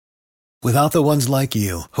Without the ones like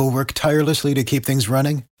you, who work tirelessly to keep things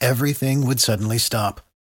running, everything would suddenly stop.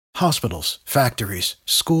 Hospitals, factories,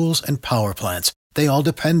 schools, and power plants, they all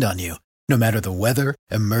depend on you. No matter the weather,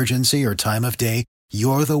 emergency, or time of day,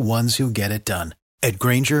 you're the ones who get it done. At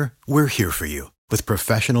Grainger, we're here for you with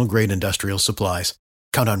professional-grade industrial supplies.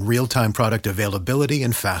 Count on real-time product availability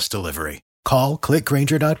and fast delivery. Call,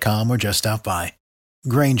 clickgrainger.com, or just stop by.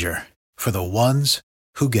 Grainger, for the ones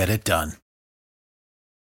who get it done.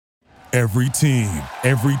 Every team,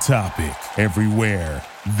 every topic, everywhere.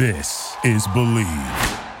 This is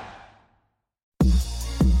Believe.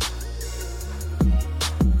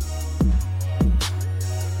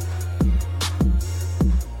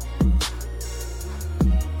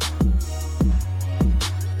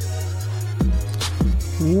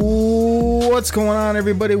 What's going on,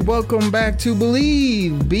 everybody? Welcome back to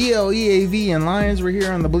Believe, B-L-E-A-V, and Lions. We're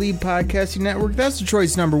here on the Believe Podcasting Network. That's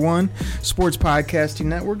Detroit's #1 sports podcasting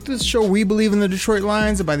network. This show, we believe in the Detroit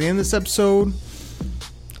Lions, and by the end of this episode,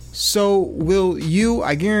 so will you.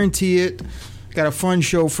 I guarantee it. Got a fun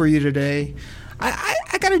show for you today.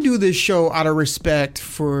 I got to do this show out of respect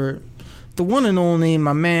for the one and only,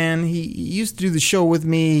 my man. He used to do the show with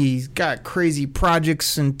me. He's got crazy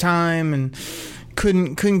projects and time, and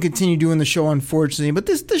couldn't continue doing the show, unfortunately. But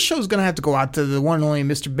this show's going to have to go out to the one and only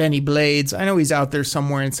Mr. Benny Blades. I know he's out there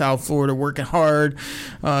somewhere in South Florida working hard,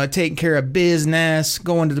 taking care of business,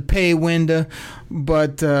 going to the pay window.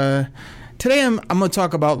 But today I'm going to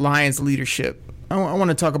talk about Lions leadership. I want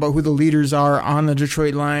to talk about who the leaders are on the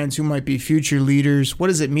Detroit Lions, who might be future leaders. What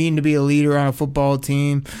does it mean to be a leader on a football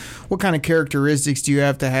team? What kind of characteristics do you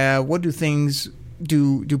have to have? What do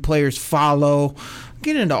players follow?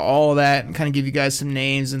 Get into all that and kind of give you guys some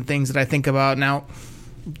names and things that I think about. Now,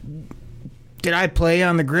 did I play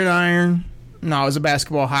on the gridiron? No, I was a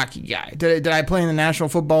basketball hockey guy. Did I play in the National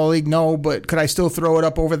Football League? No, but could I still throw it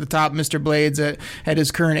up over the top, Mr. Blades, at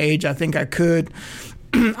his current age? I think I could.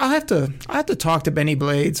 I'll have to talk to Benny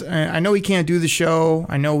Blades. I know he can't do the show.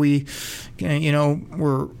 I know we had a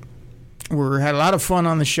lot of fun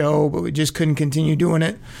on the show, but we just couldn't continue doing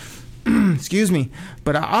it. Excuse me.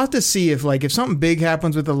 But I'll have to see if something big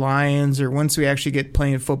happens with the Lions, or once we actually get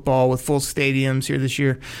playing football with full stadiums here this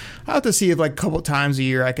year, I'll have to see if a couple times a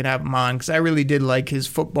year I could have him on, because I really did like his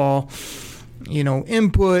football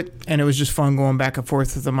input, and it was just fun going back and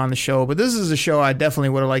forth with him on the show. But this is a show I definitely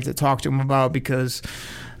would have liked to talk to him about, because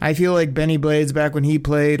I feel like Benny Blades, back when he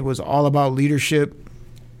played, was all about leadership.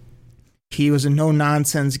 He was a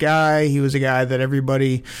no-nonsense guy. He was a guy that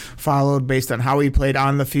everybody followed based on how he played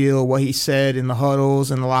on the field, what he said in the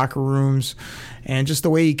huddles and the locker rooms, and just the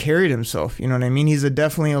way he carried himself. You know what I mean? He's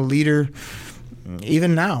definitely a leader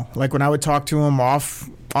even now. Like when I would talk to him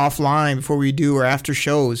offline before we do or after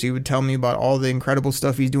shows, he would tell me about all the incredible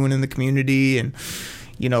stuff he's doing in the community. And,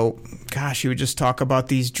 he would just talk about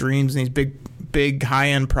these dreams and these big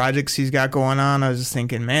high-end projects he's got going on. I was just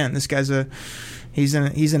thinking, man, this guy's He's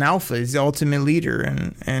an alpha. He's the ultimate leader,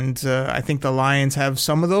 and I think the Lions have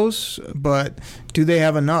some of those, but do they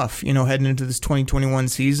have enough? Heading into this 2021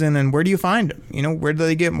 season, and where do you find them? Where do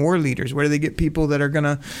they get more leaders? Where do they get people that are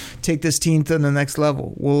gonna take this team to the next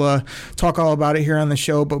level? We'll talk all about it here on the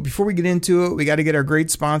show, but before we get into it, we got to get our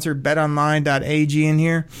great sponsor, BetOnline.ag, in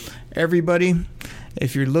here. Everybody,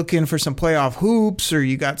 if you're looking for some playoff hoops, or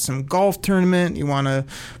you got some golf tournament, you want to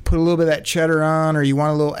put a little bit of that cheddar on, or you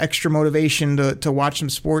want a little extra motivation to watch some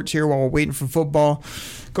sports here while we're waiting for football,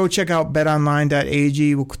 go check out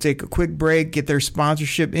betonline.ag. We'll take a quick break, get their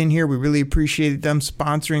sponsorship in here. We really appreciate them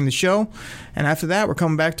sponsoring the show. And after that, we're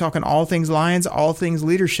coming back talking all things Lions, all things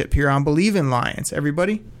leadership here on Believe in Lions.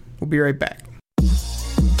 Everybody, we'll be right back.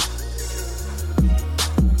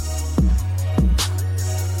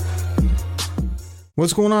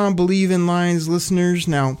 What's going on, Believe in Lions listeners?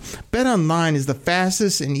 Now, BetOnline is the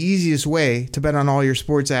fastest and easiest way to bet on all your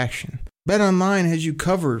sports action. BetOnline has you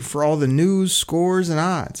covered for all the news, scores, and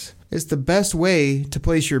odds. It's the best way to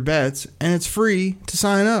place your bets, and it's free to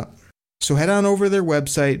sign up. So head on over to their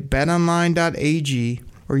website, betonline.ag,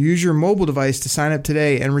 or use your mobile device to sign up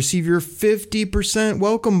today and receive your 50%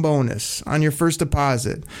 welcome bonus on your first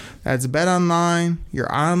deposit. That's BetOnline,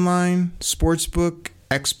 your online sportsbook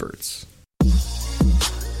experts.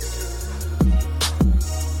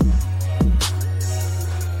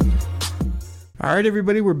 All right,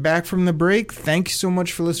 everybody, we're back from the break. Thank you so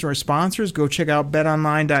much for listening to our sponsors. Go check out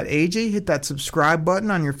betonline.ag. Hit that subscribe button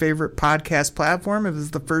on your favorite podcast platform if it's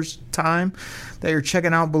the first time that you're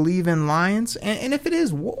checking out Believe in Lions. And if it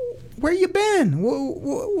is, where you been?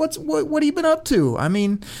 What have you been up to? I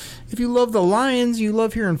mean, if you love the Lions, you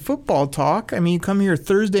love hearing football talk. I mean, you come here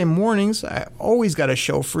Thursday mornings. I always got a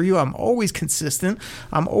show for you. I'm always consistent.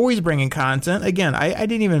 I'm always bringing content. Again, I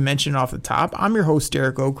didn't even mention it off the top. I'm your host,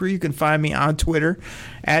 Derek Okrie. You can find me on Twitter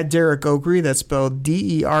at Derek Okrie. That's spelled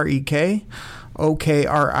DEREK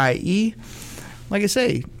OKRIE. Like I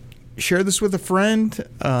say, share this with a friend.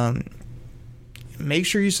 Make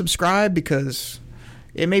sure you subscribe because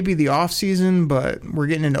it may be the off season, but we're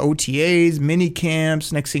getting into OTAs, mini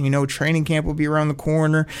camps. Next thing you know, training camp will be around the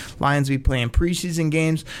corner. Lions will be playing preseason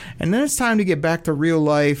games. And then it's time to get back to real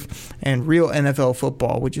life and real NFL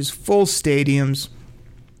football, which is full stadiums.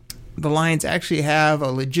 The Lions actually have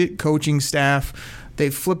a legit coaching staff.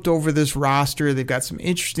 They've flipped over this roster. They've got some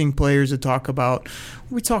interesting players to talk about.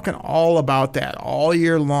 We're talking all about that all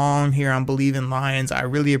year long here on Believe in Lions. I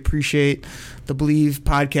really appreciate the Believe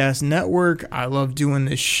Podcast Network. I love doing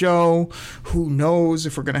this show. Who knows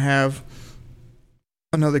if we're going to have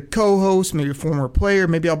another co-host, maybe a former player.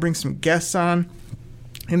 Maybe I'll bring some guests on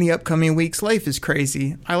in the upcoming weeks. Life is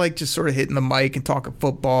crazy. I like just sort of hitting the mic and talking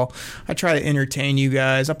football. I try to entertain you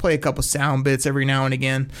guys. I play a couple sound bits every now and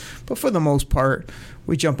again. But for the most part,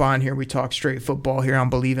 we jump on here. We talk straight football here on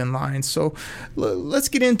Believe in Lions. So let's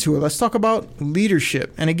get into it. Let's talk about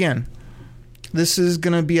leadership. And again, this is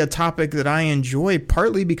going to be a topic that I enjoy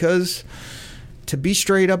partly because, to be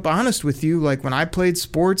straight up honest with you, like when I played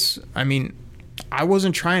sports, I mean, I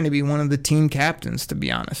wasn't trying to be one of the team captains, to be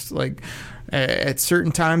honest. Like, at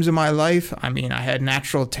certain times in my life, I mean, I had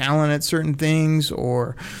natural talent at certain things,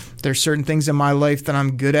 or there's certain things in my life that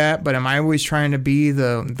I'm good at, but am I always trying to be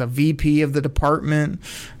the VP of the department?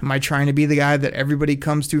 Am I trying to be the guy that everybody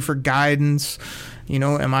comes to for guidance? You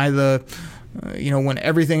know, am I the, when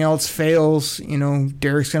everything else fails,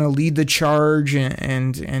 Derek's going to lead the charge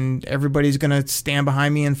and everybody's going to stand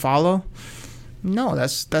behind me and follow? No,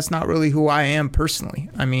 that's not really who I am personally.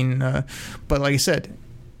 I mean, but like I said,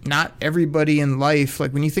 not everybody in life,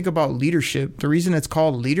 like when you think about leadership, the reason it's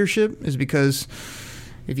called leadership is because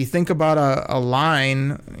if you think about a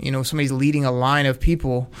line, somebody's leading a line of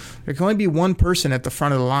people, there can only be one person at the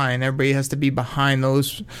front of the line. Everybody has to be behind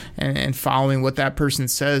those and following what that person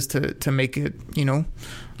says to make it,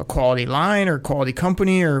 a quality line or a quality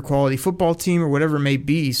company or a quality football team or whatever it may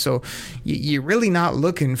be. So you're really not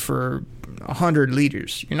looking for 100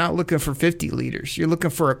 leaders. You're not looking for 50 leaders. You're looking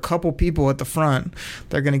for a couple people at the front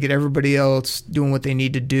that are going to get everybody else doing what they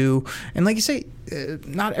need to do. And like you say,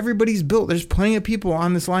 not everybody's built. There's plenty of people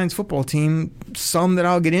on this Lions football team, some that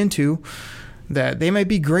I'll get into, that they might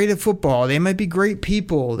be great at football. They might be great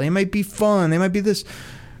people. They might be fun. They might be this,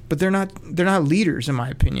 but they're not leaders, in my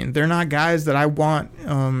opinion. They're not guys that I want,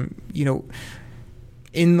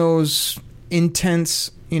 in those intense,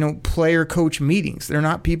 player coach meetings. They're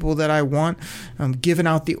not people that I want giving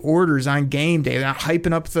out the orders on game day. They're not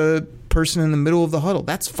hyping up the person in the middle of the huddle.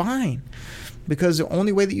 That's fine, because the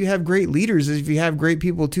only way that you have great leaders is if you have great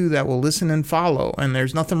people too that will listen and follow, and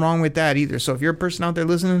there's nothing wrong with that either. So if you're a person out there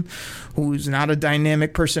listening who's not a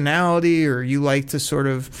dynamic personality, or you like to sort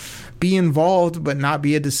of be involved but not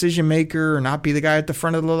be a decision maker or not be the guy at the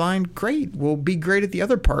front of the line, great. We'll be great at the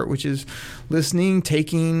other part, which is listening,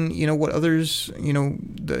 taking, what others,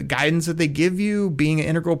 the guidance that they give you, being an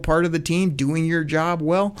integral part of the team, doing your job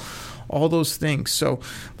well, all those things. So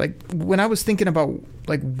like when I was thinking about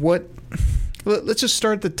let's just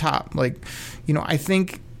start at the top. Like, I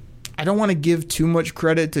think I don't want to give too much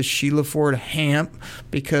credit to Sheila Ford Hamp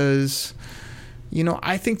because,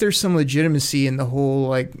 I think there's some legitimacy in the whole,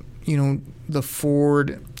 the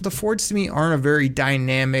Fords to me aren't a very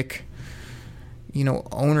dynamic,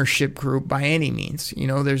 ownership group by any means.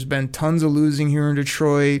 There's been tons of losing here in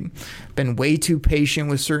Detroit, been way too patient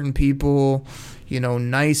with certain people,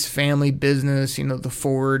 nice family business. The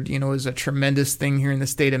Ford, is a tremendous thing here in the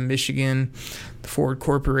state of Michigan, the Ford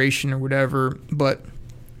Corporation or whatever. But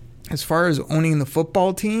as far as owning the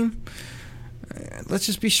football team, let's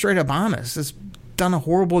just be straight up honest. It's done a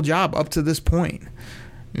horrible job up to this point.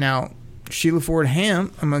 Now, Sheila Ford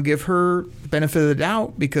Hamp, I'm going to give her benefit of the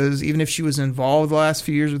doubt because even if she was involved the last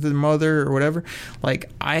few years with her mother or whatever,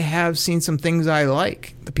 I have seen some things I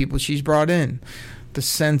like. The people she's brought in, the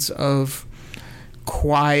sense of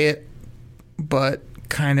quiet but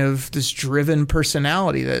kind of this driven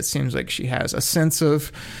personality that it seems like she has, a sense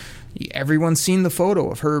of, everyone's seen the photo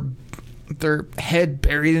of her, their head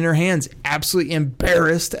buried in her hands, absolutely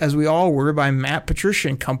embarrassed, as we all were, by Matt Patricia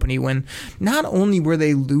and company, when not only were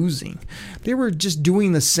they losing, they were just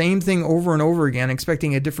doing the same thing over and over again,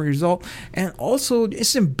 expecting a different result. And also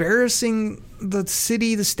it's embarrassing the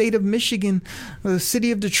state of Michigan, the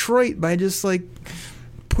city of Detroit, by just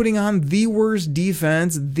putting on the worst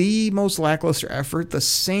defense, the most lackluster effort, the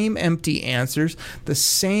same empty answers, the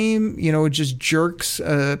same, just jerks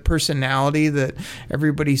personality that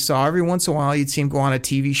everybody saw. Every once in a while, you'd see him go on a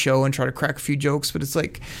TV show and try to crack a few jokes, but it's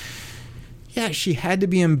like, yeah, she had to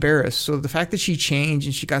be embarrassed. So the fact that she changed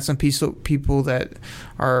and she got some people that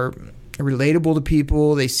are relatable to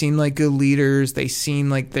people, they seem like good leaders, they seem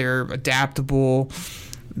like they're adaptable,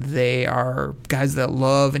 they are guys that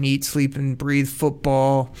love and eat, sleep, and breathe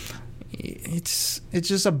football. It's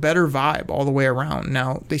just a better vibe all the way around.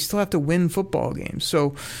 Now, they still have to win football games.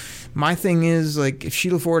 So my thing is, like, if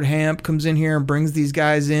Sheila Ford Hamp comes in here and brings these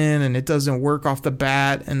guys in and it doesn't work off the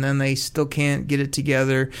bat and then they still can't get it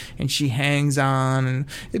together and she hangs on, and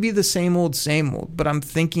it'd be the same old. But I'm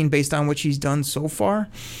thinking, based on what she's done so far,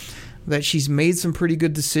 that she's made some pretty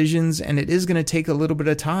good decisions, and it is going to take a little bit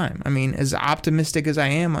of time. I mean, as optimistic as I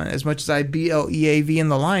am, as much as I BLEAV in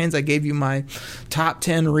the Lions, I gave you my top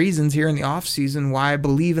 10 reasons here in the offseason why I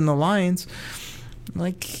believe in the Lions.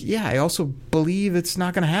 Like, yeah, I also believe it's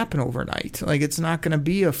not going to happen overnight. Like, it's not going to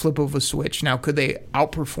be a flip of a switch. Now, could they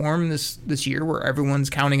outperform this year where everyone's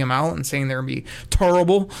counting them out and saying they're going to be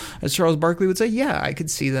terrible, as Charles Barkley would say? Yeah, I could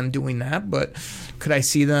see them doing that, but could I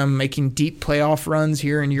see them making deep playoff runs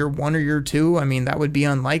here in year 1 or year 2? I mean, that would be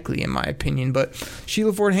unlikely in my opinion. But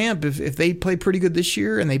Sheila Ford Hamp, if they play pretty good this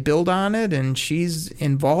year and they build on it and she's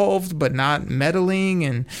involved but not meddling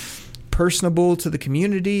and personable to the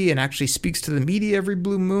community and actually speaks to the media every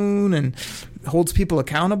blue moon and holds people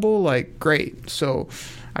accountable, like, great. So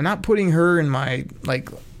I'm not putting her in my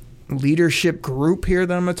leadership group here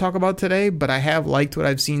that I'm going to talk about today, but I have liked what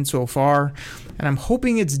I've seen so far, and I'm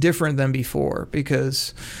hoping it's different than before,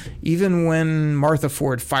 because even when Martha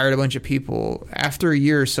Ford fired a bunch of people, after a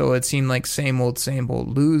year or so it seemed like same old,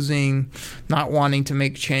 losing, not wanting to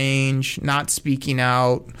make change, not speaking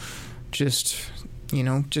out, just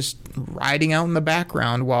riding out in the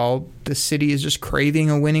background while the city is just craving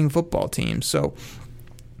a winning football team. So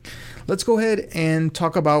let's go ahead and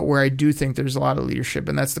talk about where I do think there's a lot of leadership,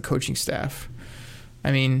 and that's the coaching staff.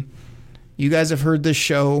 I mean, you guys have heard this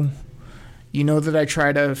show. You know that I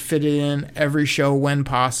try to fit it in every show when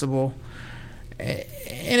possible.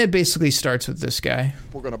 And it basically starts with this guy.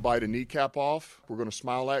 We're going to bite a kneecap off. We're going to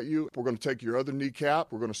smile at you. We're going to take your other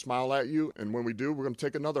kneecap. We're going to smile at you. And when we do, we're going to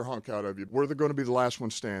take another hunk out of you. We're going to be the last one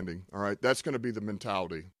standing. All right? That's going to be the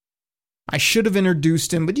mentality. I should have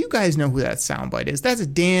introduced him, but you guys know who that soundbite is. That's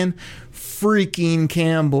Dan freaking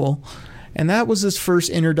Campbell. And that was his first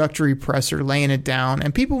introductory presser, laying it down.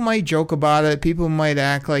 And people might joke about it. People might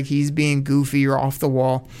act like he's being goofy or off the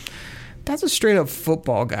wall. That's a straight up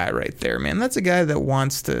football guy right there, man. That's a guy that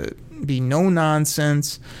wants to be no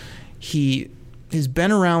nonsense. He has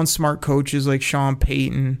been around smart coaches like Sean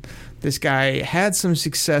Payton. This guy had some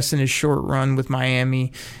success in his short run with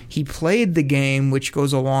Miami. He played the game, which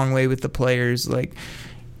goes a long way with the players. Like,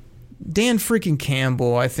 Dan freaking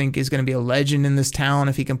Campbell, I think, is going to be a legend in this town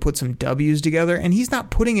if he can put some W's together. And he's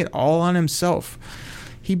not putting it all on himself.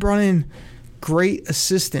 He brought in great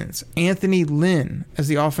assistants. Anthony Lynn as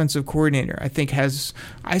the offensive coordinator,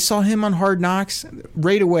 I saw him on Hard Knocks.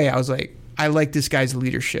 Right away, I was like, I like this guy's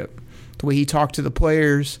leadership. The way he talked to the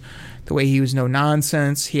players, the way he was no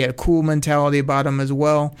nonsense. He had a cool mentality about him as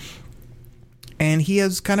well. And he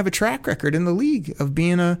has kind of a track record in the league of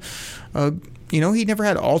being he never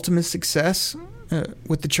had ultimate success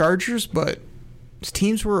with the Chargers, but his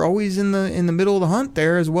teams were always in the middle of the hunt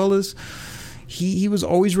there, as well as he was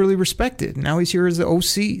always really respected. Now he's here as the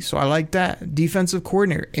OC, so I like that. Defensive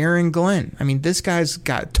coordinator, Aaron Glenn. I mean, this guy's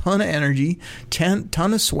got a ton of energy, ton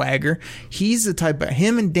of swagger. He's the type of,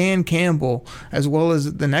 him and Dan Campbell, as well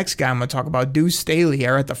as the next guy I'm going to talk about, Deuce Staley,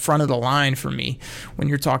 are at the front of the line for me when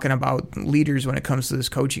you're talking about leaders when it comes to this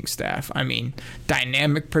coaching staff. I mean,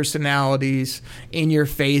 dynamic personalities,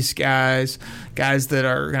 in-your-face guys that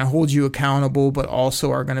are going to hold you accountable, but also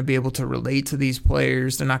are going to be able to relate to these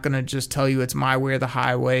players. They're not going to just tell you it's my way or the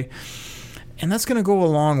highway. And that's going to go a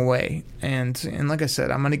long way. And like I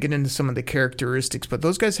said, I'm going to get into some of the characteristics, but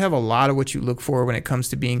those guys have a lot of what you look for when it comes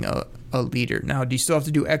to being a leader. Now, do you still have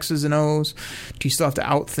to do X's and O's? Do you still have to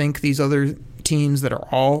outthink these other teams that are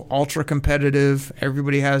all ultra competitive?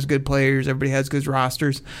 Everybody has good players. Everybody has good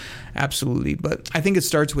rosters. Absolutely. But I think it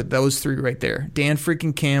starts with those three right there. Dan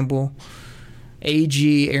freaking Campbell,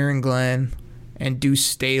 AG, Aaron Glenn, and Deuce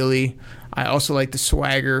Staley. I also like the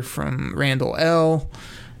swagger from Randall L.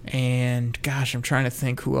 And gosh, I'm trying to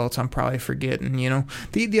think who else I'm probably forgetting.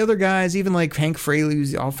 The other guys, even like Hank Fraley,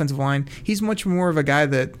 who's the offensive line, he's much more of a guy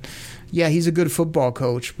that yeah, he's a good football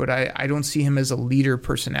coach, but I don't see him as a leader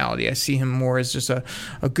personality. I see him more as just a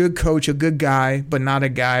good coach, a good guy, but not a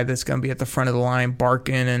guy that's going to be at the front of the line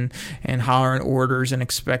barking and hollering orders and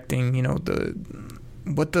expecting,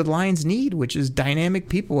 what the Lions need, which is dynamic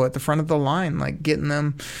people at the front of the line, like getting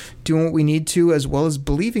them doing what we need to, as well as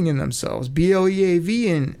believing in themselves.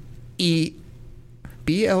 BLEAVing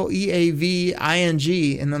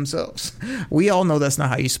in themselves. We all know that's not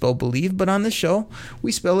how you spell believe, but on this show,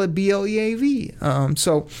 we spell it BLEAV.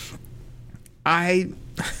 So I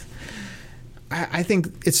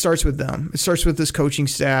think it starts with them. It starts with this coaching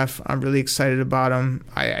staff. I'm really excited about them.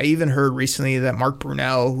 I even heard recently that Mark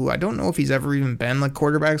Brunell, who I don't know if he's ever even been like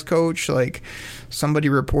quarterback's coach, like somebody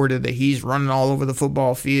reported that he's running all over the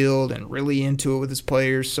football field and really into it with his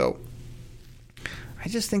players. So I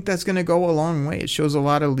just think that's going to go a long way. It shows a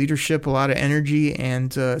lot of leadership, a lot of energy,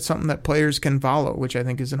 and something that players can follow, which I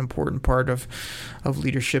think is an important part of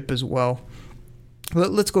leadership as well.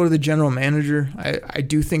 Let's go to the general manager. I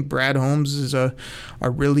do think Brad Holmes is a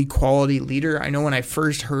really quality leader. I know when I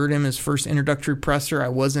first heard him, his first introductory presser, I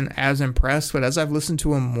wasn't as impressed, but as I've listened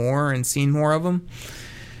to him more and seen more of him,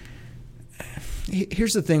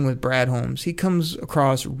 here's the thing with Brad Holmes. He comes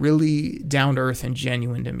across really down to earth and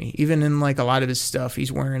genuine to me. Even in like a lot of his stuff,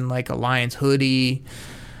 he's wearing like a Lions hoodie.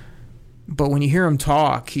 But when you hear him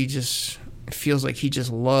talk, he just feels like he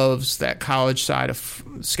just loves that college side of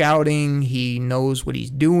scouting. He knows what he's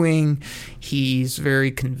doing. He's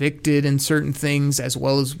very convicted in certain things, as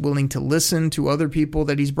well as willing to listen to other people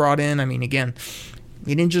that he's brought in. I mean, again,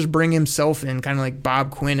 he didn't just bring himself in kind of like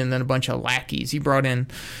Bob Quinn and then a bunch of lackeys. He brought in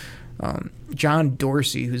John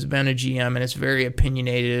Dorsey, who's been a GM and is very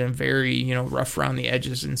opinionated and very, rough around the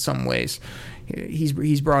edges in some ways.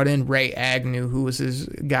 He's brought in Ray Agnew, who was his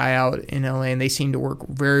guy out in LA, and they seem to work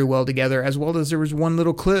very well together, as well as there was one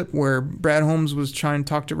little clip where Brad Holmes was trying to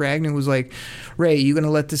talk to Ray Agnew, was like, Ray, you going to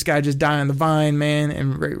let this guy just die on the vine, man?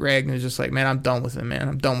 And Ray Agnew was just like, man, I'm done with him, man.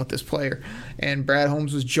 I'm done with this player. And Brad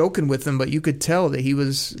Holmes was joking with him, but you could tell that he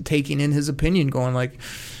was taking in his opinion, going like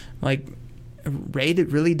Ray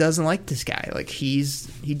really doesn't like this guy. Like he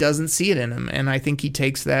doesn't see it in him, and I think he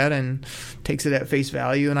takes that and takes it at face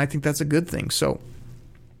value, and I think that's a good thing. So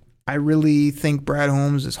I really think Brad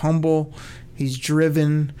Holmes is humble. He's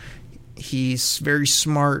driven. He's very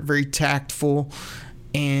smart, very tactful,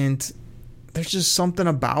 and there's just something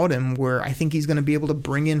about him where I think he's going to be able to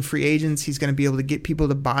bring in free agents. He's going to be able to get people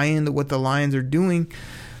to buy into what the Lions are doing,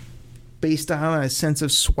 based on a sense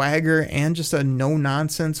of swagger and just a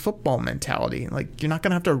no-nonsense football mentality. Like, you're not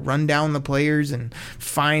going to have to run down the players and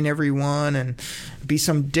fine everyone and be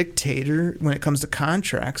some dictator when it comes to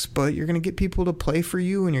contracts, but you're going to get people to play for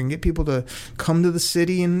you, and you're going to get people to come to the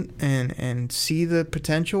city and see the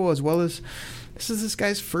potential, as well as this is this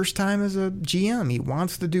guy's first time as a GM. He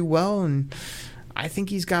wants to do well, and I think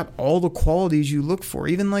he's got all the qualities you look for.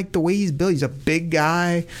 Even like the way he's built. He's a big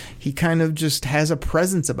guy. He kind of just has a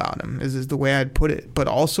presence about him, is the way I'd put it. But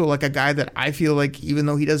also like a guy that I feel like, even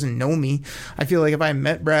though he doesn't know me, I feel like if I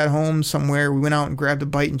met Brad Holmes somewhere, we went out and grabbed a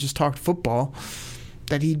bite and just talked football,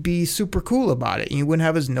 that he'd be super cool about it. He wouldn't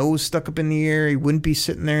have his nose stuck up in the air. He wouldn't be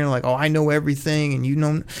sitting there like, oh, I know everything. And he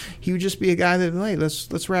would just be a guy that, hey,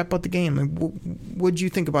 let's wrap up the game. Like, what'd you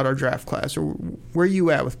think about our draft class? Or where are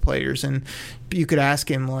you at with players? And you could ask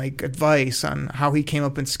him like advice on how he came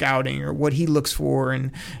up in scouting or what he looks for,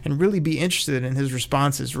 and really be interested in his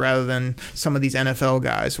responses, rather than some of these NFL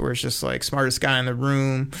guys where it's just like smartest guy in the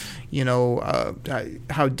room,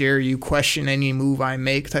 how dare you question any move I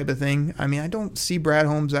make type of thing. I mean, I don't see Brad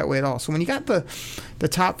Holmes that way at all. So when you got the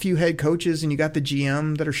top few head coaches and you got the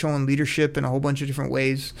GM that are showing leadership in a whole bunch of different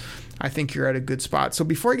ways, I think you're at a good spot. So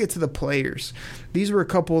before I get to the players, these were a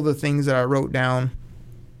couple of the things that I wrote down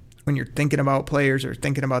when you're thinking about players or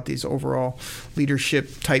thinking about these overall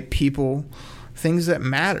leadership type people, things that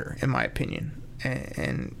matter, in my opinion.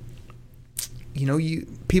 And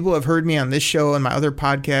people have heard me on this show and my other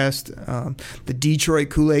podcast, the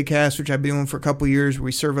Detroit Kool-Aid Cast, which I've been doing for a couple of years, where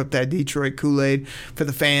we serve up that Detroit Kool-Aid for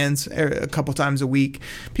the fans a couple times a week.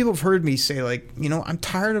 People have heard me say, like, I'm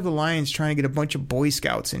tired of the Lions trying to get a bunch of Boy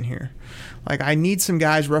Scouts in here. Like, I need some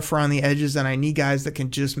guys rough around the edges, and I need guys that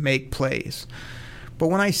can just make plays. But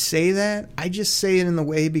when I say that, I just say it in the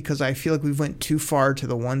way because I feel like we've went too far to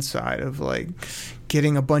the one side of like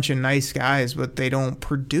getting a bunch of nice guys, but they don't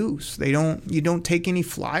produce. You don't take any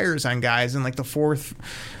flyers on guys in like the fourth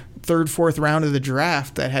round of the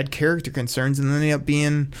draft that had character concerns, and then they end up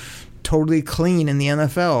being totally clean in the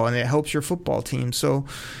NFL, and it helps your football team. So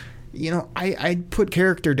I put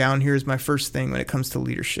character down here as my first thing when it comes to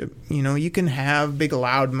leadership. You can have big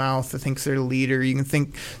loudmouth that thinks they're a leader. You can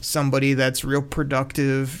think somebody that's real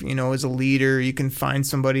productive, as a leader. You can find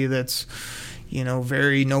somebody that's,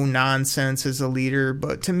 very no nonsense as a leader.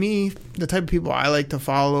 But to me, the type of people I like to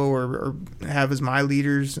follow or have as my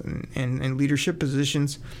leaders and leadership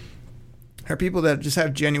positions are people that just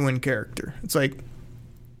have genuine character. It's like,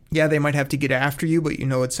 yeah, they might have to get after you, but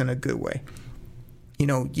it's in a good way.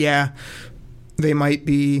 Yeah, they might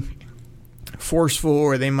be forceful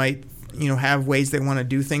or they might, have ways they want to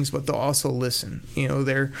do things, but they'll also listen.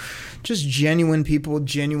 They're just genuine people,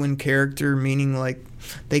 genuine character, meaning like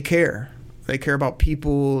they care. They care about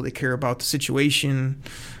people. They care about the situation.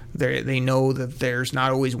 They know that there's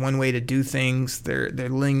not always one way to do things. They're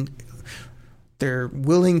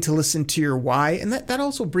willing to listen to your why. And that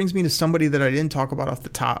also brings me to somebody that I didn't talk about off the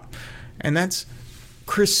top, and that's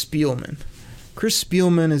Chris Spielman. Chris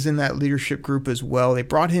Spielman is in that leadership group as well. They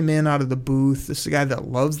brought him in out of the booth. This is a guy that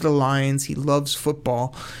loves the Lions. He loves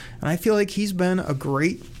football. And I feel like he's been a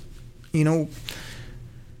great,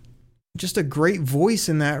 just a great voice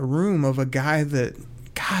in that room of a guy that,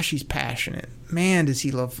 gosh, he's passionate. Man, does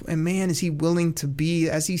he love, and man, is he willing to be,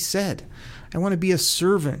 as he said, I want to be a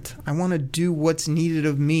servant. I want to do what's needed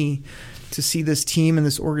of me to see this team and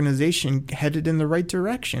this organization headed in the right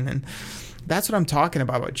direction. And that's what I'm talking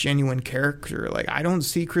about genuine character. Like, I don't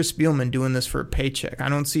see Chris Spielman doing this for a paycheck. I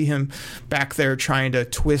don't see him back there trying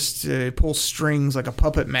to pull strings like a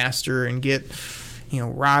puppet master and get,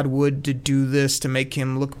 Rod Wood to do this to make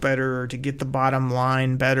him look better or to get the bottom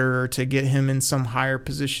line better or to get him in some higher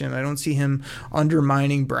position. I don't see him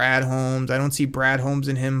undermining Brad Holmes. I don't see Brad Holmes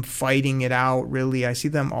and him fighting it out, really. I see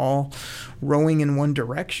them all rowing in one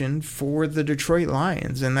direction for the Detroit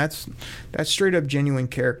Lions, and that's straight up genuine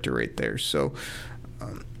character right there. So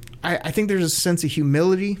I think there's a sense of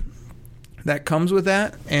humility that comes with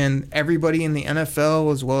that, and everybody in the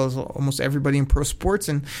NFL as well as almost everybody in pro sports,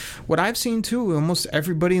 and what I've seen too, almost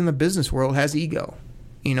everybody in the business world has ego.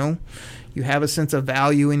 You have a sense of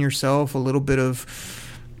value in yourself, a little bit of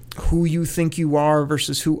who you think you are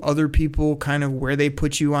versus who other people, kind of where they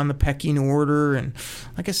put you on the pecking order. And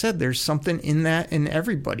like I said, there's something in that in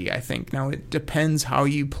everybody, I think. Now, it depends how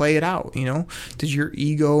you play it out. Does your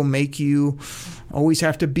ego make you always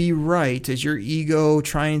have to be right? Is your ego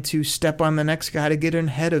trying to step on the next guy to get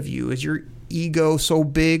ahead of you? Is your ego so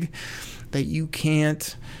big that you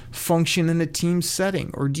can't function in a team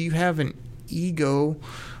setting? Or do you have an ego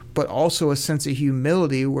but also a sense of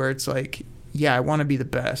humility where it's like, yeah, I want to be the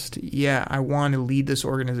best. Yeah, I want to lead this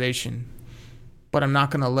organization. But I'm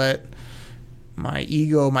not going to let my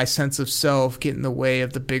ego, my sense of self get in the way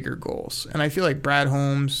of the bigger goals. And I feel like Brad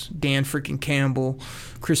Holmes, Dan freaking Campbell,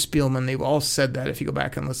 Chris Spielman, they've all said that if you go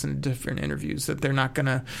back and listen to different interviews, that they're not going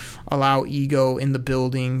to allow ego in the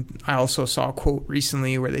building. I also saw a quote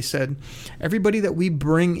recently where they said, everybody that we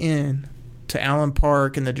bring in to Allen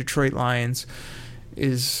Park and the Detroit Lions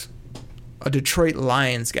is a Detroit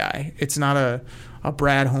Lions guy. It's not a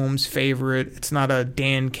Brad Holmes favorite. It's not a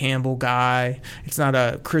Dan Campbell guy. It's not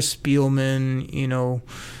a Chris Spielman,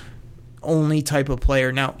 only type of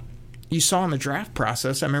player. Now, you saw in the draft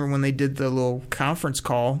process, I remember when they did the little conference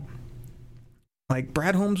call, like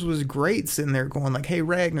Brad Holmes was great sitting there going like, hey,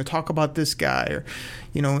 Ragnar, talk about this guy. Or,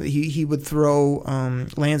 he would throw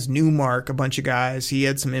Lance Newmark, a bunch of guys. He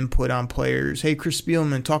had some input on players. Hey, Chris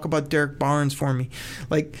Spielman, talk about Derek Barnes for me.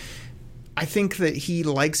 Like, I think that he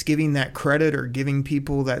likes giving that credit or giving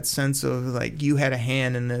people that sense of like, you had a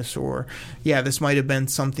hand in this, or yeah, this might have been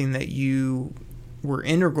something that you were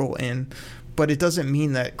integral in, but it doesn't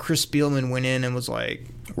mean that Chris Spielman went in and was like,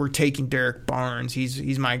 we're taking Derek Barnes,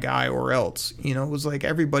 he's my guy, or else. It was like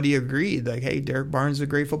everybody agreed like, hey, Derek Barnes is a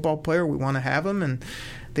great football player, we want to have him, and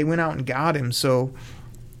they went out and got him. So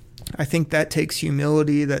I think that takes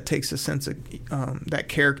humility, that takes a sense of that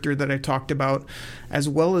character that I talked about, as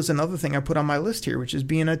well as another thing I put on my list here, which is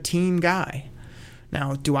being a team guy.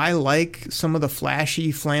 Now, do I like some of the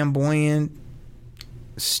flashy, flamboyant,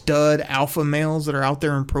 stud alpha males that are out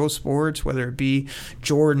there in pro sports, whether it be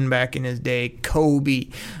Jordan back in his day, Kobe,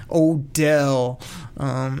 Odell,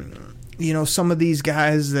 some of these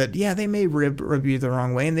guys that, yeah, they may rub you the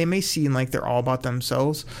wrong way and they may seem like they're all about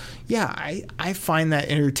themselves. Yeah, I find that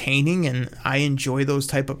entertaining, and I enjoy those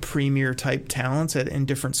type of premier type talents in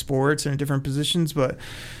different sports and in different positions. But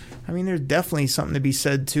I mean, there's definitely something to be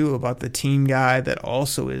said too about the team guy that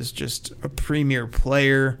also is just a premier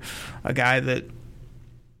player, a guy that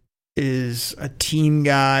is a team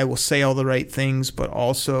guy, will say all the right things, but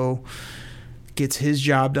also gets his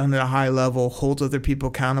job done at a high level, holds other people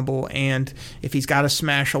accountable, and if he's got to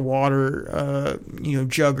smash a water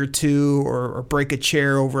jug or two or break a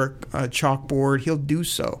chair over a chalkboard, he'll do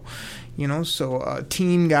so. So a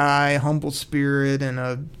team guy, humble spirit, and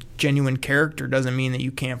a genuine character doesn't mean that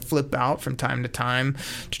you can't flip out from time to time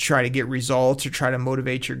to try to get results or try to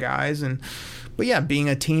motivate your guys. But yeah, being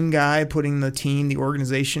a team guy, putting the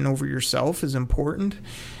organization over yourself is important.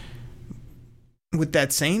 With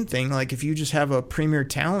that same thing, like if you just have a premier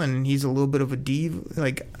talent and he's a little bit of a diva,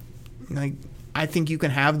 like I think you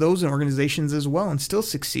can have those in organizations as well and still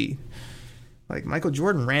succeed. Like Michael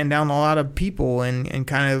Jordan ran down a lot of people and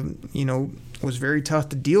kind of, was very tough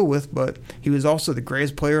to deal with, but he was also the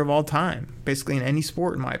greatest player of all time, basically in any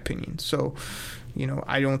sport, in my opinion. So,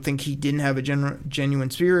 I don't think he didn't have a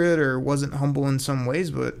genuine spirit or wasn't humble in some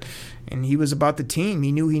ways, and he was about the team.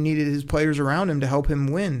 He knew he needed his players around him to help him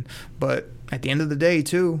win. But at the end of the day,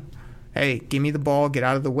 too, hey, give me the ball, get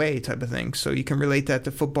out of the way type of thing. So you can relate that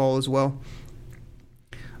to football as well.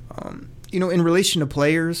 In relation to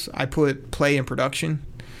players, I put play and production.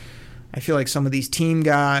 I feel like some of these team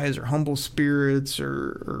guys or humble spirits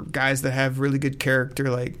or guys that have really good character,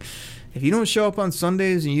 like if you don't show up on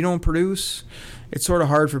Sundays and you don't produce, it's sort of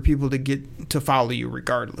hard for people to get to follow you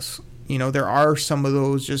regardless. There are some of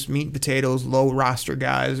those just meat and potatoes, low roster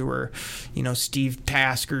guys where, Steve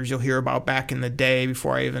Taskers you'll hear about back in the day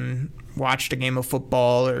before I even watched a game of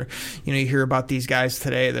football, or, you hear about these guys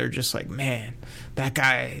today. They're just like, man, that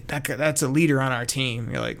guy, that's a leader on our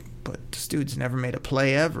team. You're like, but this dude's never made a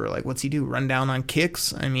play ever. Like, what's he do? Run down on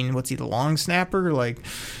kicks? I mean, what's he, the long snapper? Like,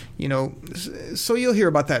 so you'll hear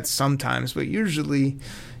about that sometimes, but usually,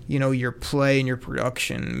 your play and your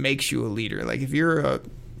production makes you a leader. Like, if you're a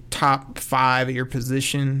top 5 at your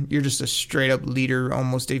position, you're just a straight up leader,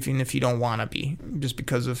 almost even if you don't want to be, just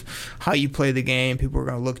because of how you play the game. People are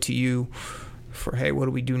going to look to you for, hey, what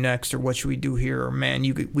do we do next, or what should we do here, or man,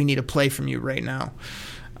 we need a play from you right now.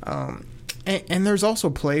 And there's also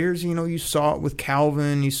players, you saw it with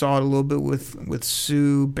Calvin, you saw it a little bit with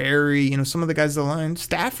Sue, Barry, some of the guys on the line,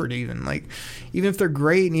 Stafford even. Like, even if they're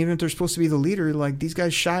great and even if they're supposed to be the leader, like, these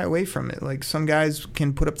guys shy away from it. Like, some guys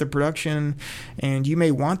can put up the production and you may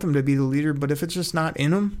want them to be the leader, but if it's just not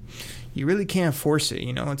in them, you really can't force it.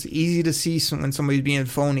 It's easy to see when somebody's being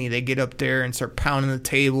phony. They get up there and start pounding the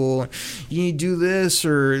table. You need to do this,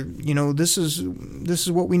 or, this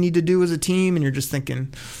is what we need to do as a team. And you're just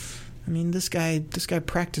thinking, I mean, this guy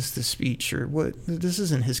practiced this speech, or what? This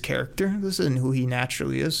isn't his character. This isn't who he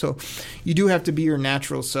naturally is. So you do have to be your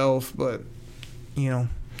natural self. But,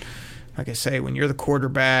 like I say, when you're the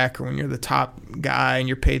quarterback or when you're the top guy and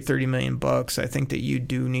you're paid $30 million, I think that you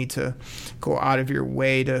do need to go out of your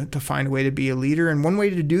way to find a way to be a leader. And one way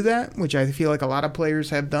to do that, which I feel like a lot of players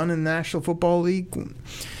have done in the National Football League,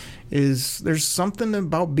 is there's something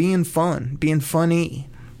about being fun, being funny.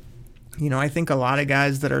 I think a lot of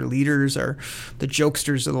guys that are leaders are the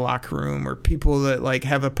jokesters of the locker room, or people that like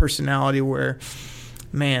have a personality where,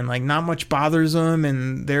 man, like not much bothers them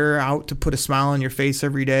and they're out to put a smile on your face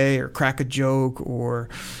every day or crack a joke, or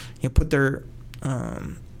put their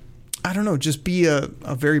just be a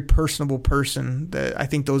very personable person. That I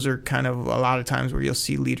think those are kind of a lot of times where you'll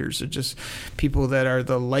see leaders are just people that are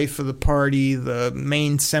the life of the party, the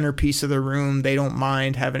main centerpiece of the room. They don't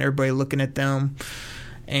mind having everybody looking at them.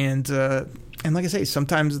 And like I say,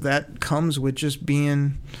 sometimes that comes with just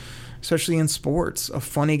being, especially in sports, a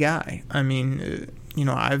funny guy. I mean,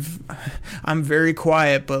 I'm very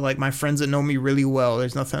quiet, but like my friends that know me really well,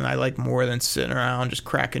 there's nothing I like more than sitting around just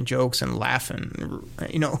cracking jokes and laughing,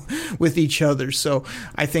 with each other. So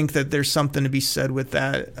I think that there's something to be said with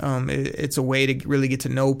that. It's a way to really get to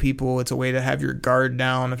know people. It's a way to have your guard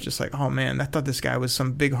down of just like, oh man, I thought this guy was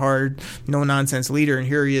some big, hard, no nonsense leader, and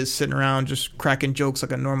here he is sitting around just cracking jokes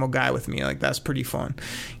like a normal guy with me. Like, that's pretty fun.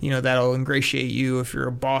 That'll ingratiate you if you're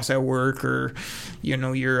a boss at work, or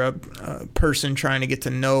you're a person trying to get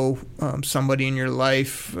to know somebody in your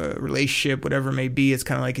life, relationship, whatever it may be. It's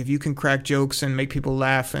kind of like if you can crack jokes and make people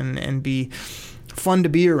laugh and be fun to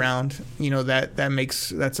be around,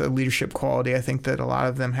 that's a leadership quality I think that a lot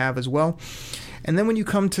of them have as well. And then when you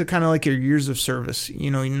come to kind of like your years of service,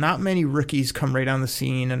 not many rookies come right on the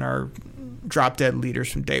scene and are drop dead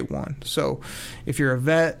leaders from day one. So if you're a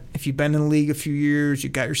vet, if you've been in the league a few years, you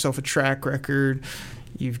got yourself a track record,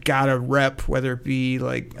 you've got a rep, whether it be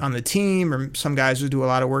like on the team or some guys who do a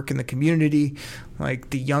lot of work in the community, like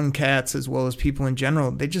the young cats as well as people in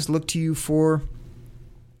general. They just look to you for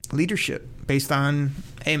leadership based on,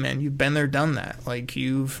 hey man, you've been there, done that. Like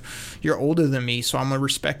you're older than me, so I'm gonna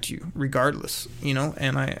respect you regardless,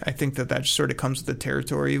 And I think that just sort of comes with the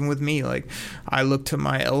territory. Even with me, like I look to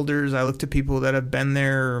my elders, I look to people that have been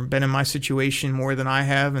there or been in my situation more than I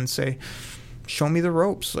have, and say, show me the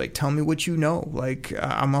ropes. Like, tell me what you know. Like,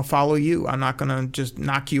 I'm going to follow you. I'm not going to just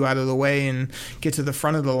knock you out of the way and get to the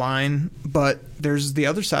front of the line. But there's the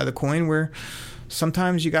other side of the coin where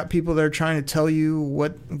sometimes you got people that are trying to tell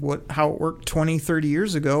you how it worked 20, 30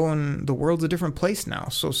 years ago, and the world's a different place now.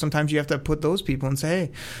 So sometimes you have to put those people and say,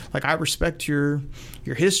 hey, like, I respect your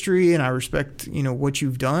history and I respect, what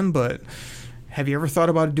you've done, but have you ever thought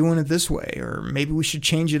about doing it this way? Or maybe we should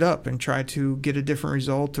change it up and try to get a different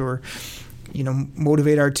result, or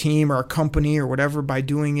motivate our team or our company or whatever by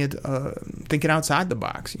doing it, thinking outside the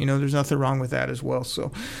box. There's nothing wrong with that as well.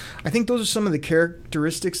 So I think those are some of the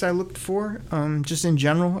characteristics I looked for, just in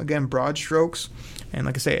general. Again, broad strokes. And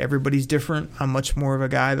like I say, everybody's different. I'm much more of a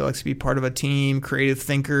guy that likes to be part of a team, creative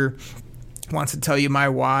thinker, wants to tell you my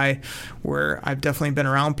why, where I've definitely been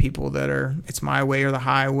around people that are, it's my way or the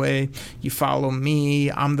highway. You follow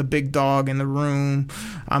me. I'm the big dog in the room.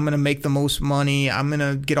 I'm going to make the most money. I'm going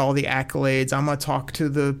to get all the accolades. I'm going to talk to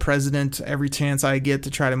the president every chance I get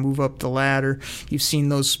to try to move up the ladder. You've seen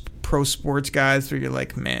those pro sports guys where you're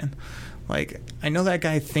like, man, like, I know that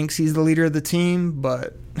guy thinks he's the leader of the team,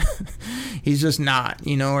 but he's just not,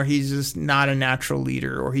 or he's just not a natural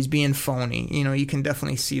leader, or he's being phony. You can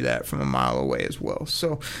definitely see that from a mile away as well.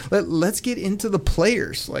 So let's get into the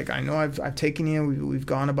players. Like, I know I've taken you, we've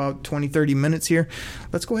gone about 20, 30 minutes here.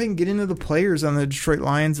 Let's go ahead and get into the players on the Detroit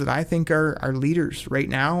Lions that I think are leaders right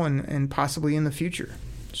now and possibly in the future.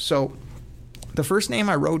 So the first name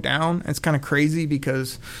I wrote down, it's kind of crazy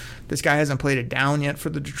because this guy hasn't played it down yet for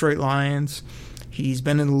the Detroit Lions. He's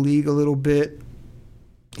been in the league a little bit.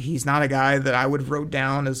 He's not a guy that I would have wrote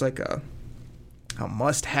down as like a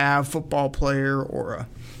must-have football player or a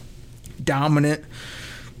dominant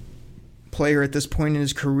player at this point in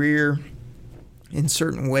his career in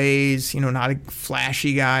certain ways. Not a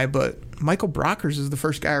flashy guy, but Michael Brockers is the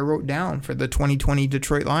first guy I wrote down for the 2020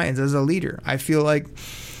 Detroit Lions as a leader. I feel like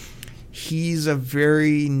he's a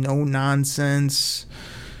very no-nonsense,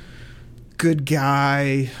 good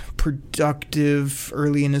guy, productive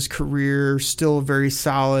early in his career, still a very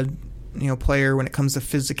solid, player when it comes to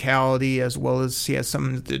physicality, as well as he has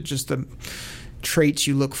some of the traits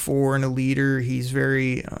you look for in a leader. He's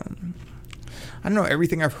very, I don't know,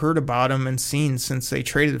 everything I've heard about him and seen since they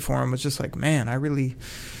traded for him was just like, man, I really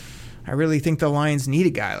think the Lions need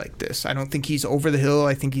a guy like this. I don't think he's over the hill.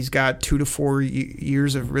 I think he's got 2 to 4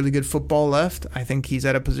 years of really good football left. I think he's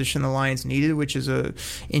at a position the Lions needed, which is a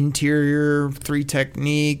interior 3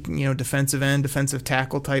 technique, defensive end, defensive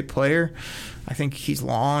tackle type player. I think he's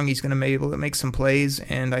long. He's going to be able to make some plays,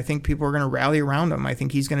 and I think people are going to rally around him. I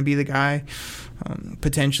think he's going to be the guy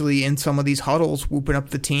potentially in some of these huddles whooping up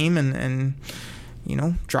the team and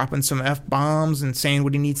dropping some F-bombs and saying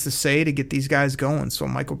what he needs to say to get these guys going. So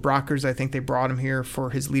Michael Brockers, I think they brought him here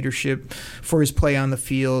for his leadership, for his play on the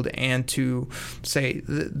field, and to say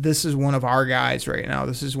this is one of our guys right now.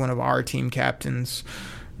 This is one of our team captains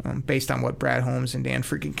based on what Brad Holmes and Dan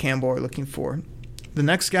freaking Campbell are looking for. The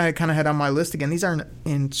next guy I kind of had on my list, again, these aren't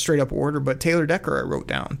in straight up order, but Taylor Decker I wrote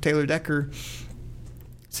down. Taylor Decker,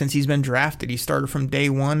 since he's been drafted, he started from day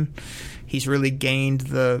one. He's really gained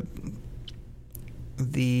the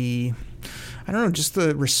I don't know, just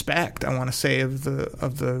the respect, I want to say, of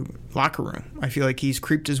the locker room. I feel like he's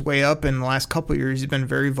creeped his way up in the last couple of years. He's been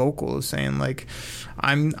very vocal of saying, like,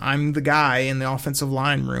 I'm the guy in the offensive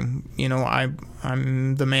line room.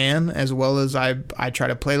 I'm the man, as well as I try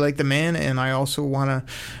to play like the man, and I also want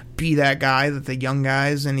to be that guy that the young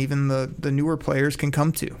guys and even the newer players can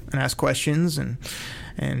come to and ask questions and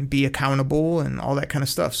be accountable and all that kind of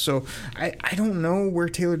stuff. So I don't know where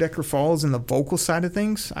Taylor Decker falls in the vocal side of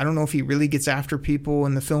things. I don't know if he really gets after people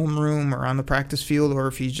in the film room or on the practice field, or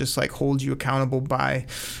if he just like holds you accountable by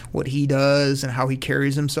what he does and how he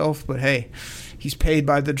carries himself. But hey, he's paid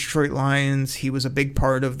by the Detroit Lions. He was a big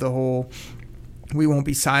part of the whole We Won't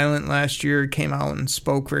Be Silent last year. Came out and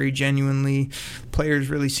spoke very genuinely. Players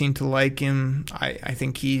really seem to like him. I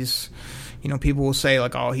think he's, people will say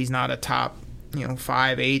like, oh, he's not a top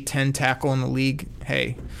 5, 8, 10 tackle in the league.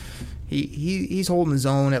 Hey, he's holding his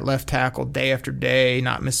own at left tackle day after day,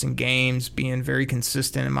 not missing games, being very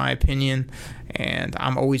consistent in my opinion. And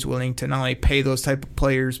I'm always willing to not only pay those type of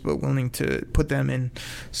players, but willing to put them in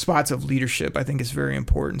spots of leadership. I think is very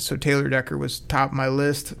important. So Taylor Decker was top of my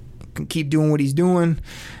list. Can keep doing what he's doing,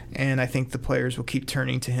 and I think the players will keep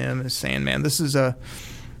turning to him as saying, man, this is a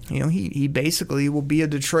he basically will be a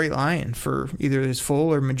Detroit Lion for either his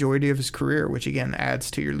full or majority of his career, which again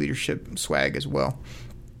adds to your leadership swag as well.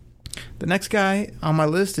 The next guy on my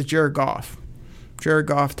list is Jared Goff. Jared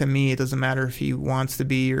Goff, to me, it doesn't matter if he wants to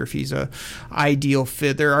be or if he's a ideal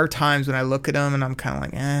fit. There are times when I look at him and I'm kind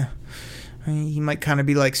of like, he might kind of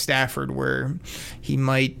be like Stafford, where he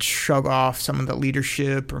might shrug off some of the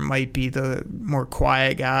leadership or might be the more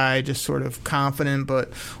quiet guy, just sort of confident,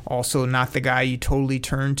 but also not the guy you totally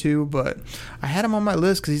turn to. But I had him on my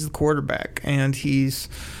list because he's the quarterback, and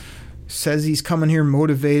says he's coming here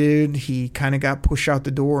motivated. He kind of got pushed out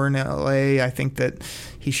the door in LA. I think that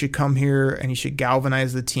he should come here and he should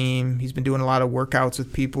galvanize the team. He's been doing a lot of workouts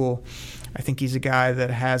with people. I think he's a guy that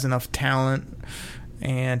has enough talent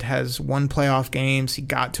and has won playoff games. He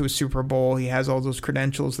got to a Super Bowl. He has all those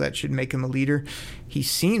credentials that should make him a leader. He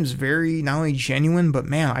seems very not only genuine, but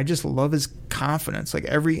man, I just love his confidence. Like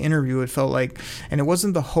every interview, it felt like, and it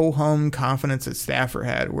wasn't the ho-hum confidence that Stafford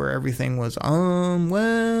had, where everything was,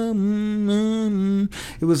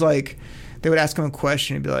 It was like they would ask him a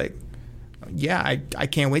question, he'd be like, yeah, I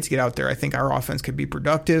can't wait to get out there. I think our offense could be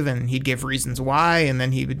productive, and he'd give reasons why, and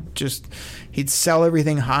then he'd sell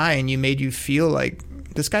everything high, and you made you feel like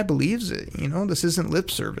this guy believes it. This isn't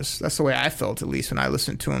lip service. That's the way I felt, at least when I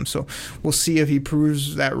listened to him. So we'll see if he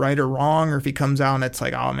proves that right or wrong, or if he comes out and it's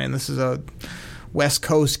like, oh man, this is a West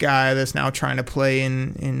Coast guy that's now trying to play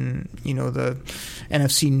in the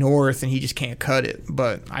NFC North, and he just can't cut it.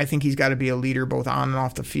 But I think he's got to be a leader both on and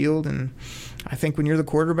off the field, and I think when you're the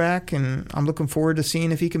quarterback, and I'm looking forward to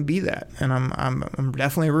seeing if he can be that, and I'm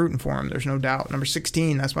definitely rooting for him. There's no doubt. Number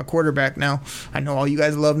 16, that's my quarterback now. I know all you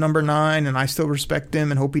guys love number 9, and I still respect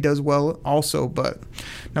him and hope he does well also. But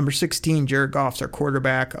number 16, Jared Goff's our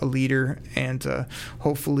quarterback, a leader, and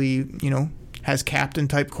hopefully has captain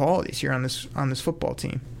type qualities here on this football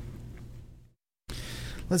team.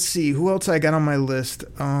 Let's see who else I got on my list.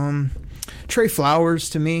 Trey Flowers,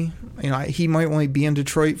 to me, he might only be in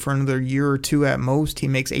Detroit for another year or two at most. He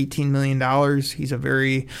makes $18 million. He's a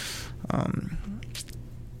very,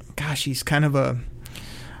 he's kind of a,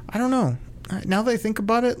 I don't know. Now that I think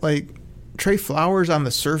about it, like Trey Flowers on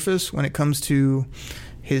the surface, when it comes to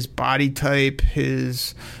his body type,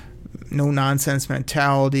 his no-nonsense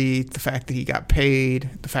mentality, the fact that he got paid,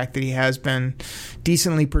 the fact that he has been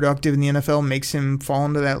decently productive in the NFL makes him fall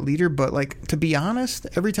into that leader. But, like, to be honest,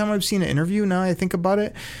 every time I've seen an interview, now I think about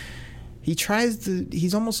it,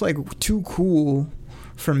 he's almost, like, too cool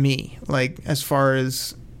for me. Like, as far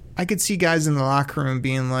as I could see guys in the locker room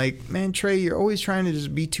being like, man, Trey, you're always trying to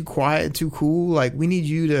just be too quiet and too cool. Like, we need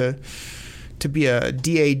you to be a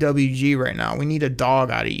DAWG right now. We need a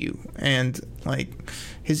dog out of you. And, like,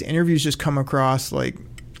 his interviews just come across like,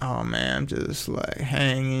 oh man, I'm just like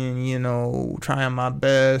hanging, trying my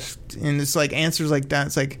best. And it's like answers like that.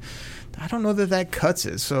 It's like, I don't know that cuts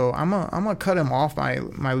it. So I'm gonna cut him off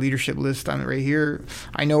my leadership list on right here.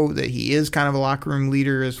 I know that he is kind of a locker room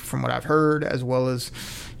leader, as from what I've heard, as well as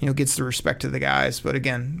gets the respect of the guys. But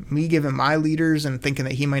again, me giving my leaders and thinking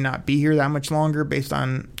that he might not be here that much longer based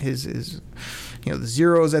on his the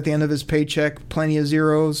zeros at the end of his paycheck, plenty of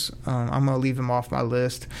zeros. I'm going to leave him off my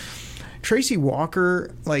list. Tracy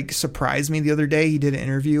Walker, surprised me the other day. He did an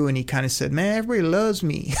interview and he kind of said, man, everybody loves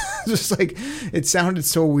me. Just it sounded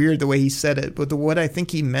so weird the way he said it. But what I think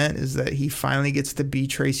he meant is that he finally gets to be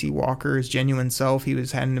Tracy Walker, his genuine self. He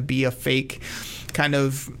was having to be a fake, kind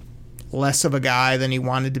of less of a guy than he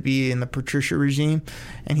wanted to be in the Patricia regime.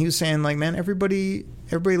 And he was saying, man, everybody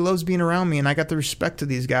loves being around me, and I got the respect of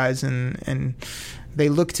these guys, and they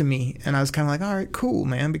look to me. And I was kind of like, all right, cool,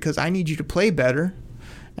 man, because I need you to play better.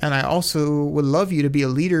 And I also would love you to be a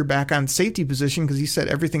leader back on safety position, because he said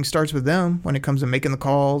everything starts with them when it comes to making the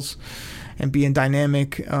calls and being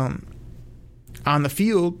dynamic on the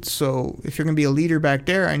field. So if you're going to be a leader back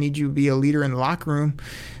there, I need you to be a leader in the locker room.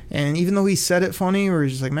 And even though he said it funny, where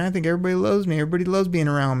he's just like, man, I think everybody loves me. Everybody loves being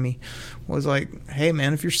around me. Was like, hey,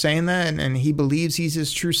 man, if you're saying that and he believes he's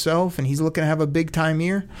his true self and he's looking to have a big-time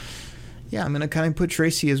year, yeah, I'm going to kind of put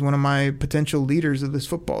Tracy as one of my potential leaders of this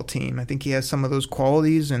football team. I think he has some of those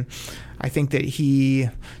qualities, and I think that he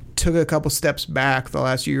took a couple steps back the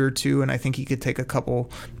last year or two, and I think he could take a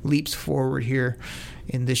couple leaps forward here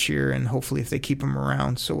in this year, and hopefully if they keep him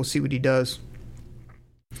around. So we'll see what he does.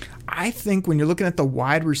 I think when you're looking at the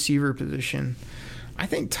wide receiver position, I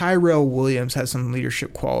think Tyrell Williams has some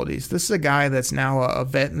leadership qualities. This is a guy that's now a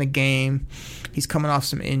vet in the game. He's coming off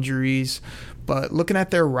some injuries. But looking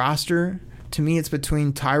at their roster, to me it's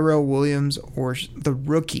between Tyrell Williams or the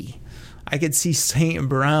rookie. I could see St.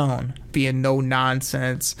 Brown being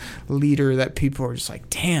no-nonsense leader that people are just like,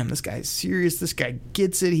 damn, this guy's serious. This guy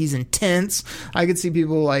gets it. He's intense. I could see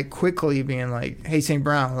people like quickly being like, hey, St.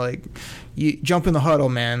 Brown, like, you jump in the huddle,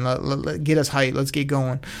 man. Let get us hyped. Let's get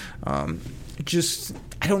going.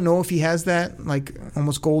 I don't know if he has that, like,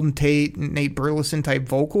 almost Golden Tate, Nate Burleson type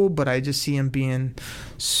vocal, but I just see him being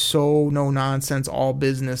so no-nonsense, all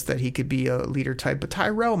business, that he could be a leader type. But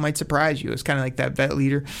Tyrell might surprise you. It's kind of like that vet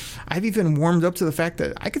leader. I've even warmed up to the fact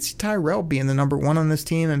that I could see Tyrell being the number one on this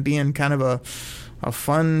team and being kind of a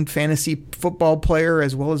fun fantasy football player,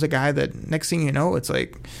 as well as a guy that next thing you know, it's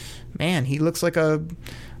like, man, he looks like a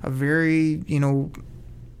very,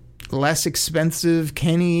 less expensive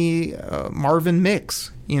Kenny Marvin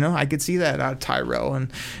mix. I could see that out of Tyrell, and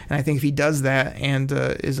I think if he does that and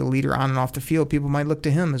is a leader on and off the field, people might look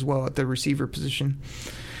to him as well at the receiver position.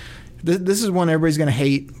 This is one everybody's going to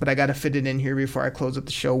hate, but I got to fit it in here before I close up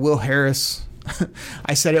the show. Will Harris.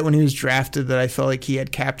 I said it when he was drafted that I felt like he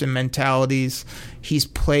had captain mentalities. He's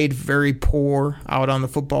played very poor out on the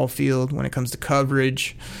football field when it comes to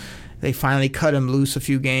coverage. They finally cut him loose a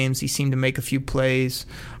few games. He seemed to make a few plays.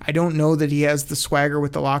 I don't know that he has the swagger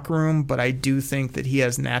with the locker room, but I do think that he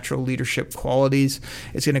has natural leadership qualities.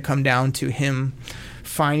 It's going to come down to him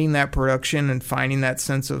finding that production and finding that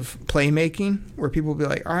sense of playmaking where people will be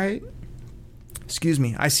like, all right,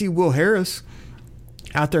 I see Will Harris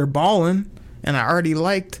out there balling, and I already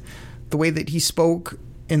liked the way that he spoke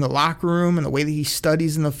in the locker room and the way that he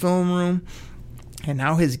studies in the film room. And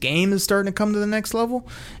now his game is starting to come to the next level.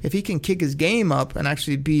 If he can kick his game up and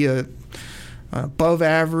actually be a above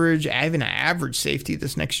average, even an average safety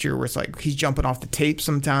this next year, where it's like he's jumping off the tape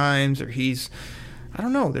sometimes, or I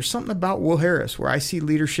don't know. There's something about Will Harris where I see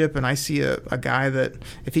leadership, and I see a guy that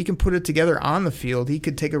if he can put it together on the field, he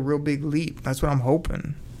could take a real big leap. That's what I'm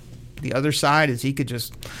hoping. The other side is he could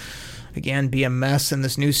just, again, be a mess in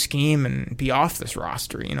this new scheme and be off this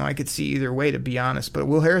roster. I could see either way, to be honest. But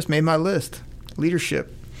Will Harris made my list.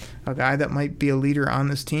 Leadership, a guy that might be a leader on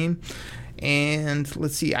this team. And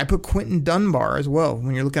let's see, I put Quinton Dunbar as well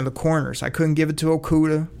when you're looking at the corners. I couldn't give it to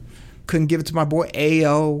Okudah, couldn't give it to my boy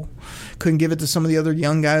A.O., couldn't give it to some of the other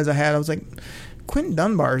young guys I had. I was like, Quinton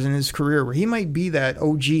Dunbar's in his career where he might be that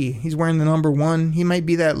OG. He's wearing the number 1. He might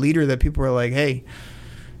be that leader that people are like, hey,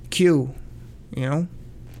 Q,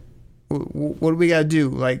 what do we got to do?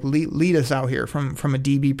 Like, lead us out here from a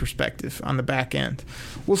DB perspective on the back end.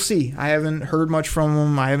 We'll see. I haven't heard much from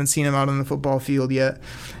him. I haven't seen him out on the football field yet.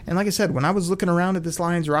 And like I said, when I was looking around at this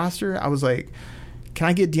Lions roster, I was like, can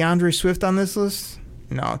I get DeAndre Swift on this list?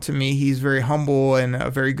 No, to me, he's very humble and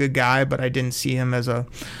a very good guy, but I didn't see him as a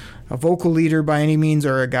vocal leader by any means,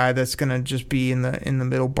 or a guy that's going to just be in the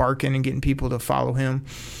middle barking and getting people to follow him.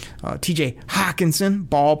 TJ Hawkinson,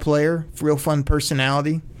 ball player, real fun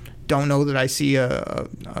personality. Don't know that I see a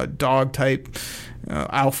dog type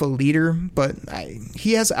alpha leader, but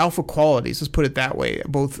he has alpha qualities, let's put it that way,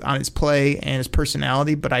 both on his play and his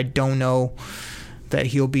personality, but I don't know that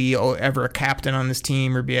he'll be ever a captain on this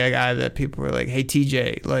team or be a guy that people are like, hey,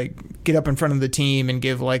 TJ, like, get up in front of the team and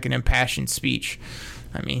give like an impassioned speech.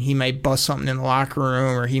 I mean, he may bust something in the locker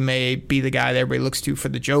room, or he may be the guy that everybody looks to for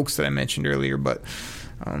the jokes that I mentioned earlier, but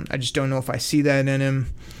I just don't know if I see that in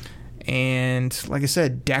him. And like I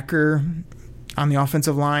said, Decker on the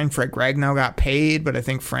offensive line. Fred Ragnow got paid, but I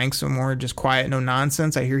think Frank's more just quiet, no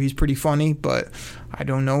nonsense. I hear he's pretty funny, but I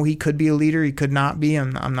don't know. He could be a leader. He could not be.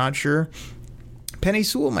 I'm not sure. Penei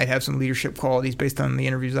Sewell might have some leadership qualities based on the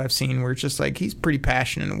interviews I've seen, where it's just like he's pretty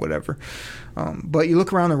passionate and whatever. But you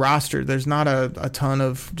look around the roster, there's not a ton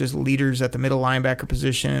of just leaders at the middle linebacker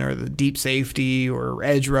position or the deep safety or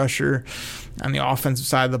edge rusher on the offensive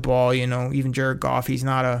side of the ball. Even Jared Goff, he's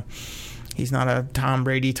not a Tom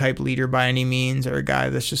Brady type leader by any means, or a guy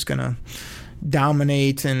that's just going to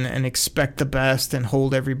dominate and expect the best and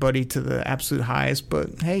hold everybody to the absolute highest.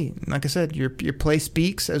 But hey, like I said, your play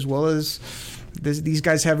speaks, as well as these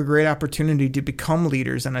guys have a great opportunity to become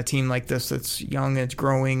leaders on a team like this that's young, it's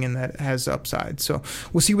growing, and that has upside. So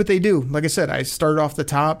we'll see what they do. Like I said, I started off the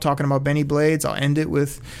top talking about Benny Blades. I'll end it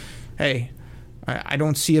with, hey, I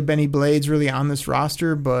don't see a Benny Blades really on this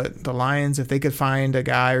roster, but the Lions, if they could find a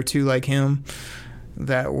guy or two like him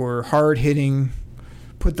that were hard-hitting,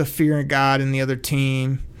 put the fear in God in the other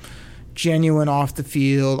team, genuine off the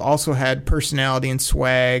field, also had personality and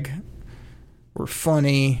swag, were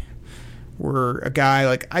funny, were a guy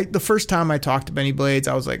like the first time I talked to Benny Blades,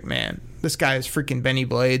 I was like, man, this guy is freaking Benny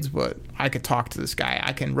Blades, but I could talk to this guy.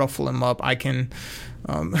 I can ruffle him up. I can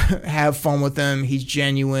have fun with him. He's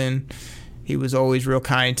genuine. He was always real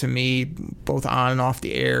kind to me, both on and off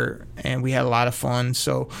the air, and we had a lot of fun.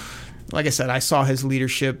 So like I said, I saw his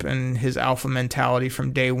leadership and his alpha mentality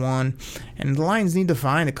from day one. And the Lions need to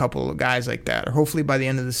find a couple of guys like that. Or hopefully by the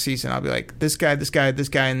end of the season, I'll be like, this guy,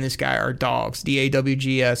 and this guy are dogs.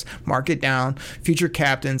 DAWGS. Mark it down. Future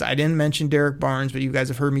captains. I didn't mention Derek Barnes, but you guys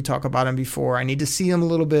have heard me talk about him before. I need to see him a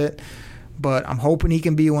little bit. But I'm hoping he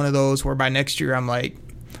can be one of those where by next year I'm like,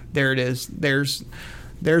 there it is. There's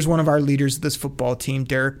one of our leaders of this football team,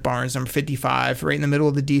 Derek Barnes, number 55, right in the middle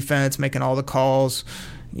of the defense, making all the calls.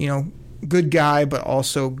 Good guy, but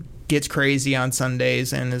also gets crazy on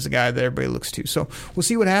Sundays and is a guy that everybody looks to. So we'll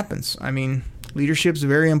see what happens. I mean, leadership's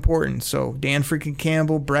very important. So Dan freaking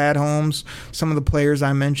Campbell, Brad Holmes, some of the players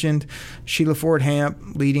I mentioned, Sheila Ford Hamp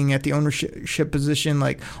leading at the ownership position,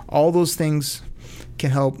 like all those things can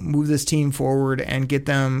help move this team forward and get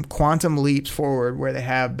them quantum leaps forward where they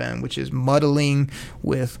have been, which is muddling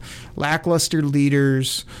with lackluster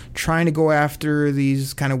leaders, trying to go after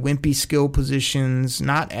these kind of wimpy skill positions,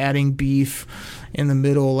 not adding beef in the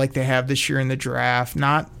middle like they have this year in the draft,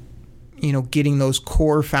 not getting those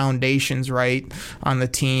core foundations right on the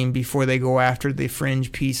team before they go after the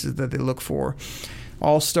fringe pieces that they look for.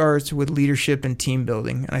 All starts with leadership and team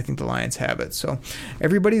building, and I think the Lions have it. So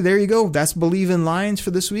everybody, there you go. That's Believe in Lions for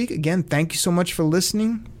this week. Again, thank you so much for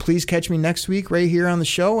listening. Please catch me next week right here on the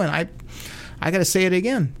show, and I got to say it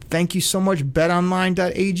again. Thank you so much,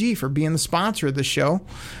 betonline.ag, for being the sponsor of the show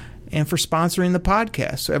and for sponsoring the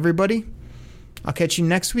podcast. So everybody, I'll catch you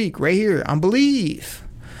next week right here on Believe.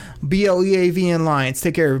 BLEAV Lions.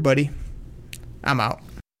 Take care, everybody. I'm out.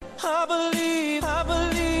 I believe.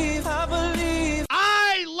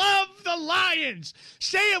 Lions.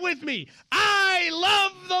 Say it with me. I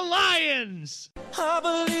love the Lions. I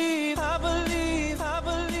believe.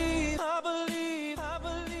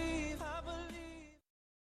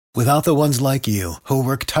 Without the ones like you, who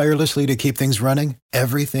work tirelessly to keep things running,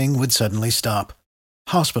 everything would suddenly stop.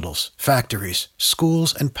 Hospitals, factories,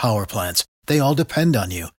 schools, and power plants, they all depend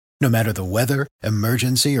on you. No matter the weather,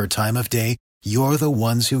 emergency, or time of day, you're the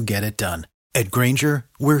ones who get it done. At Grainger,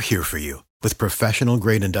 we're here for you with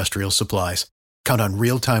professional-grade industrial supplies. Count on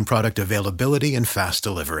real-time product availability and fast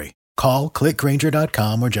delivery. Call, click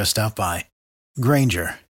Grainger.com, or just stop by.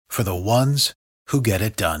 Grainger, for the ones who get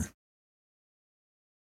it done.